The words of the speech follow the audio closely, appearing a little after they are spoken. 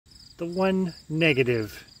the one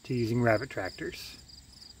negative to using rabbit tractors.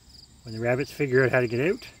 When the rabbits figure out how to get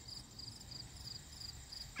out.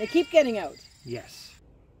 They keep getting out. Yes.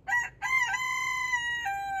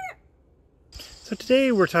 So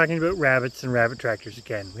today we're talking about rabbits and rabbit tractors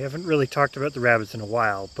again. We haven't really talked about the rabbits in a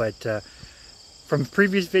while, but from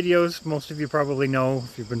previous videos, most of you probably know,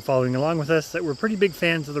 if you've been following along with us, that we're pretty big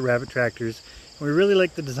fans of the rabbit tractors. And we really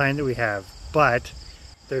like the design that we have, but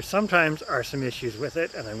there sometimes are some issues with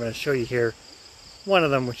it, and I'm going to show you here one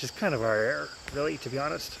of them, which is kind of our error, really, to be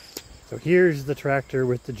honest. So here's the tractor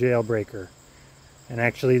with the jailbreaker. And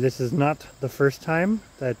actually, this is not the first time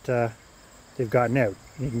that they've gotten out.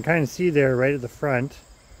 You can kind of see there right at the front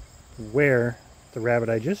where the rabbit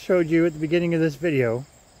I just showed you at the beginning of this video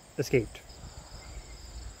escaped.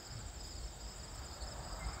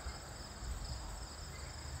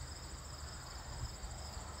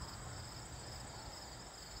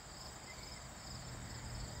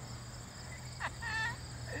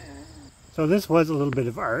 So this was a little bit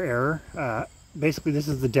of our error. Basically, this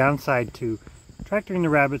is the downside to tractoring the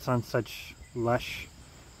rabbits on such lush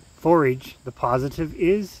forage. The positive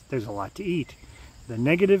is there's a lot to eat. The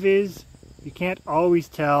negative is you can't always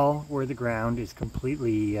tell where the ground is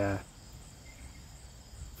completely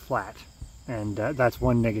flat. And that's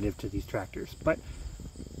one negative to these tractors. But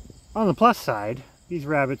on the plus side, these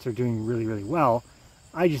rabbits are doing really, really well.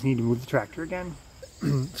 I just need to move the tractor again.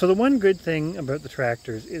 So the one good thing about the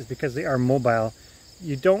tractors is because they are mobile,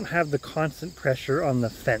 you don't have the constant pressure on the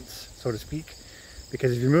fence, so to speak.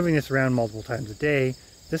 Because if you're moving this around multiple times a day,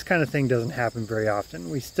 this kind of thing doesn't happen very often.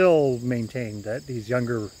 We still maintain that these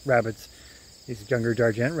younger rabbits, these younger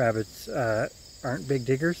Dargent rabbits, aren't big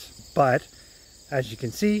diggers. But as you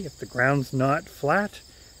can see, if the ground's not flat,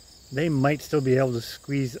 they might still be able to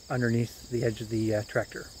squeeze underneath the edge of the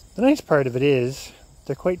tractor. The nice part of it is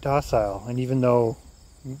they're quite docile, and even though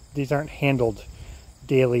these aren't handled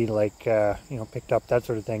daily, like picked up, that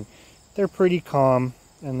sort of thing, they're pretty calm,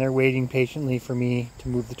 and they're waiting patiently for me to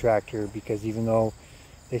move the tractor, because even though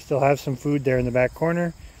they still have some food there in the back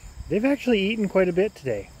corner, they've actually eaten quite a bit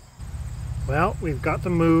today. Well, we've got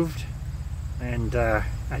them moved, and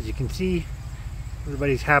as you can see,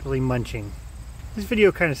 everybody's happily munching. This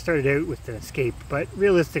video kind of started out with an escape, but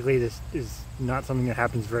realistically this is not something that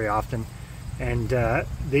happens very often. And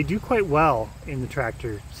they do quite well in the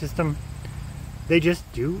tractor system. They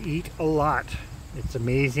just do eat a lot. It's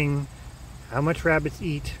amazing how much rabbits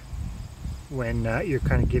eat when you're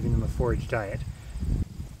kind of giving them a forage diet.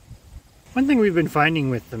 One thing we've been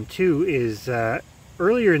finding with them too is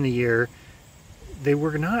earlier in the year they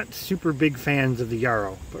were not super big fans of the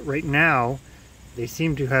yarrow, but right now they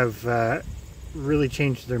seem to have really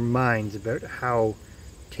changed their minds about how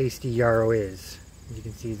tasty yarrow is. As you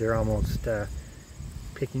can see, they're almost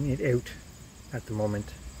picking it out at the moment.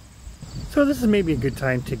 So this is maybe a good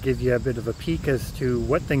time to give you a bit of a peek as to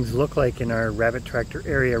what things look like in our rabbit tractor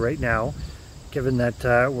area right now, given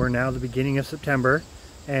that we're now the beginning of September,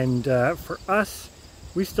 and for us,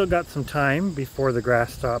 we've still got some time before the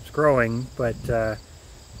grass stops growing, but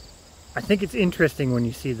I think it's interesting when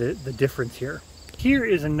you see the difference here. Here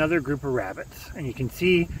is another group of rabbits, and you can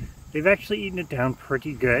see they've actually eaten it down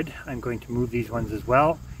pretty good. I'm going to move these ones as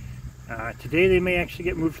well. Today they may actually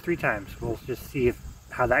get moved 3 times. We'll just see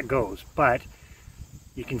how that goes. But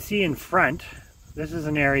you can see in front, this is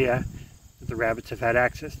an area that the rabbits have had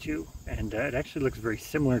access to. And it actually looks very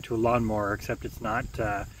similar to a lawnmower, except it's not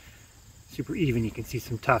super even. You can see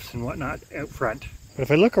some tufts and whatnot out front. But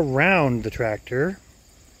if I look around the tractor,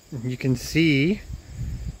 you can see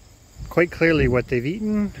quite clearly what they've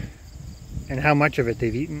eaten and how much of it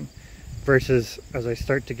they've eaten, versus as I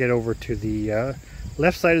start to get over to the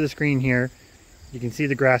left side of the screen here, you can see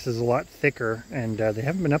the grass is a lot thicker, and they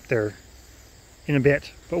haven't been up there in a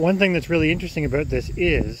bit. But one thing that's really interesting about this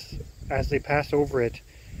is, as they pass over it,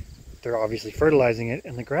 they're obviously fertilizing it,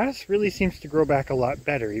 and the grass really seems to grow back a lot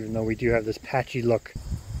better, even though we do have this patchy look.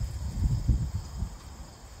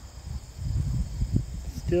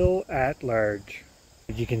 Still at large.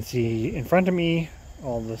 As you can see in front of me,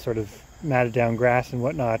 all the sort of matted down grass and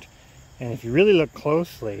whatnot, and if you really look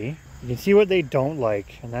closely, you can see what they don't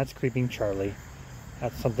like, and that's creeping Charlie.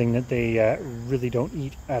 That's something that they really don't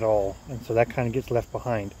eat at all, and so that kind of gets left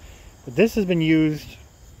behind. But this has been used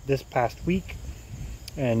this past week,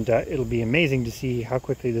 and it'll be amazing to see how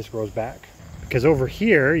quickly this grows back. Because over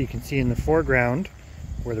here, you can see in the foreground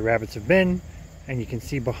where the rabbits have been, and you can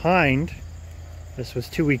see behind, this was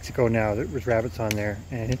 2 weeks ago now, there was rabbits on there,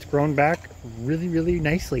 and it's grown back really, really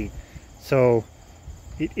nicely. So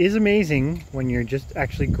it is amazing when you're just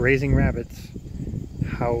actually grazing rabbits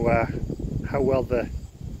how well the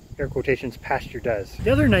air quotations, pasture does.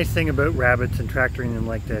 The other nice thing about rabbits and tractoring them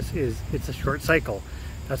like this is it's a short cycle.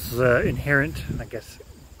 That's the inherent, I guess,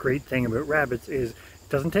 great thing about rabbits is it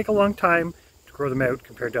doesn't take a long time to grow them out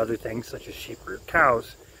compared to other things such as sheep or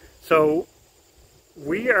cows. So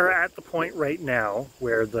we are at the point right now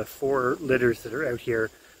where the 4 litters that are out here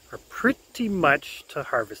are pretty much to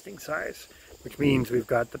harvesting size, which means we've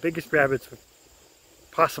got the biggest rabbits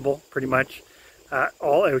possible, pretty much,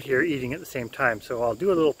 all out here eating at the same time. So I'll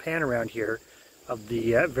do a little pan around here of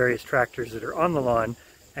the various tractors that are on the lawn,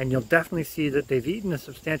 and you'll definitely see that they've eaten a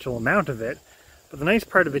substantial amount of it. But the nice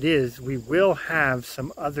part of it is we will have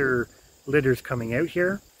some other litters coming out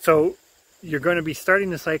here. So you're going to be starting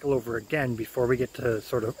the cycle over again before we get to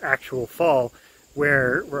sort of actual fall,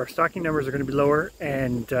 where our stocking numbers are going to be lower,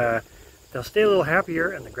 and they'll stay a little happier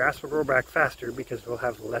and the grass will grow back faster because we'll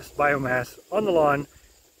have less biomass on the lawn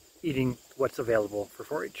eating what's available for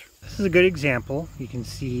forage. This is a good example. You can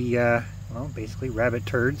see, well, basically rabbit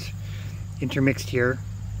turds intermixed here.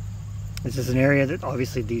 This is an area that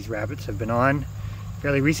obviously these rabbits have been on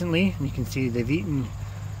fairly recently, and you can see they've eaten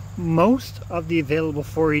most of the available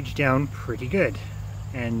forage down pretty good.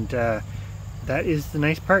 And that is the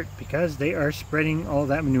nice part, because they are spreading all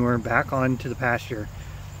that manure back onto the pasture,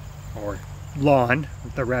 or lawn,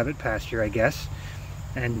 the rabbit pasture, I guess.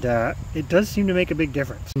 And it does seem to make a big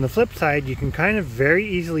difference. On the flip side, you can kind of very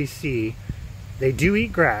easily see they do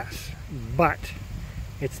eat grass, but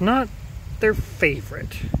it's not their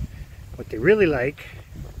favorite. What they really like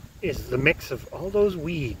is the mix of all those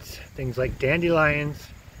weeds, things like dandelions,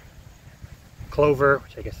 clover,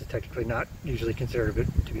 which I guess is technically not usually considered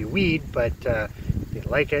to be a weed, but they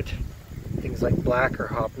like it. Things like black or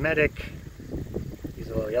hop medic, these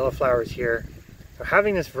little yellow flowers here. So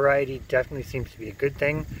having this variety definitely seems to be a good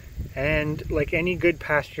thing, and like any good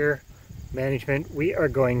pasture management, we are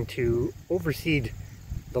going to overseed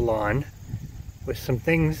the lawn with some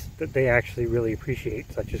things that they actually really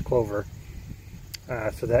appreciate, such as clover,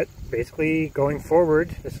 so that basically going forward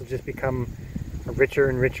this will just become a richer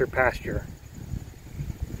and richer pasture,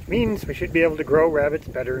 which means we should be able to grow rabbits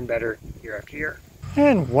better and better year after year.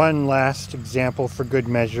 And one last example for good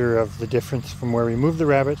measure of the difference from where we move the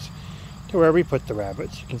rabbits to where we put the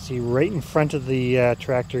rabbits. You can see right in front of the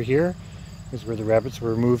tractor here is where the rabbits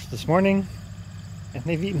were moved this morning, and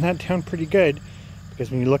they've eaten that down pretty good, because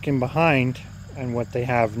when you look in behind and what they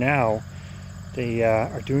have now, they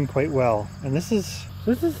are doing quite well. And this is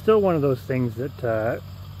still one of those things that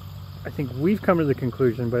I think we've come to the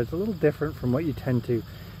conclusion, but it's a little different from what you tend to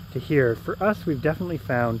hear. For us, we've definitely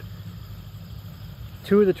found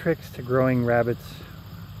 2 of the tricks to growing rabbits,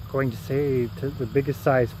 going to say to the biggest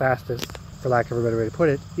size fastest, for lack of a better way to put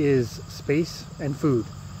it, is space and food.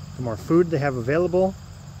 The more food they have available,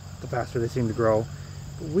 the faster they seem to grow.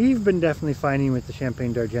 But we've been definitely finding with the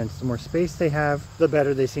Champagne d'Argents, the more space they have, the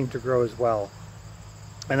better they seem to grow as well.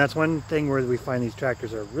 And that's one thing where we find these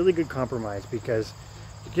tractors are a really good compromise, because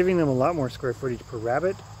you're giving them a lot more square footage per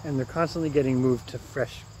rabbit, and they're constantly getting moved to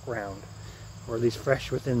fresh ground, or at least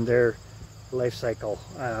fresh within their life cycle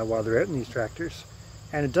while they're out in these tractors.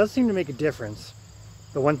 And it does seem to make a difference.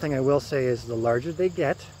 The one thing I will say is the larger they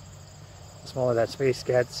get, the smaller that space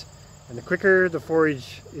gets, and the quicker the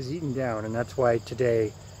forage is eaten down. And that's why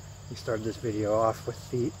today we started this video off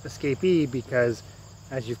with the escapee, because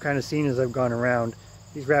as you've kind of seen as I've gone around,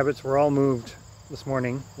 these rabbits were all moved this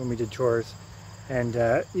morning when we did chores, and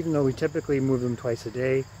even though we typically move them twice a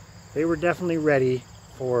day, they were definitely ready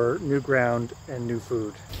for new ground and new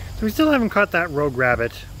food. So we still haven't caught that rogue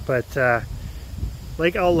rabbit, but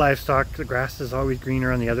like all livestock, the grass is always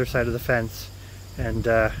greener on the other side of the fence, and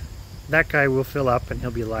that guy will fill up and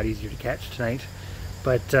he'll be a lot easier to catch tonight.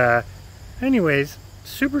 But anyways,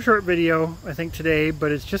 super short video I think today,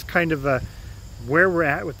 but it's just kind of where we're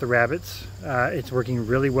at with the rabbits. It's working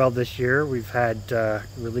really well this year. We've had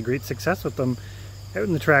really great success with them out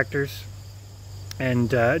in the tractors, and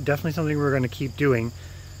definitely something we're going to keep doing.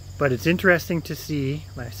 But it's interesting to see,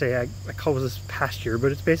 when I say I call this pasture,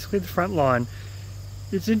 but it's basically the front lawn.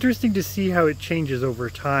 It's interesting to see how it changes over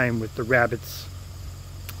time with the rabbits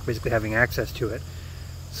basically having access to it.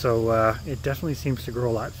 So it definitely seems to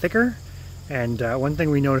grow a lot thicker. And one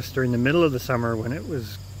thing we noticed during the middle of the summer, when it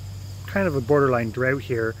was kind of a borderline drought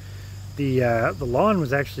here, the lawn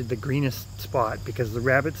was actually the greenest spot, because the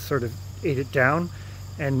rabbits sort of ate it down,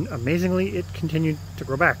 and amazingly it continued to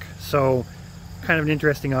grow back. So kind of an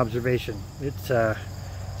interesting observation. It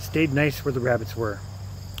stayed nice where the rabbits were.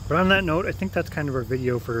 But on that note, I think that's kind of our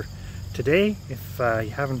video for today. If you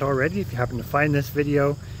haven't already, if you happen to find this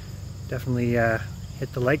video, definitely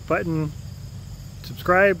hit the like button,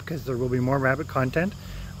 subscribe, because there will be more rabbit content.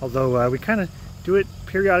 Although we kind of do it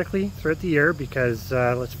periodically throughout the year because,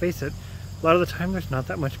 let's face it, a lot of the time there's not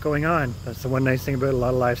that much going on. That's the one nice thing about a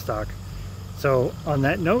lot of livestock. So on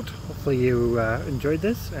that note, hopefully you enjoyed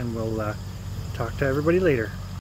this, and we'll talk to everybody later.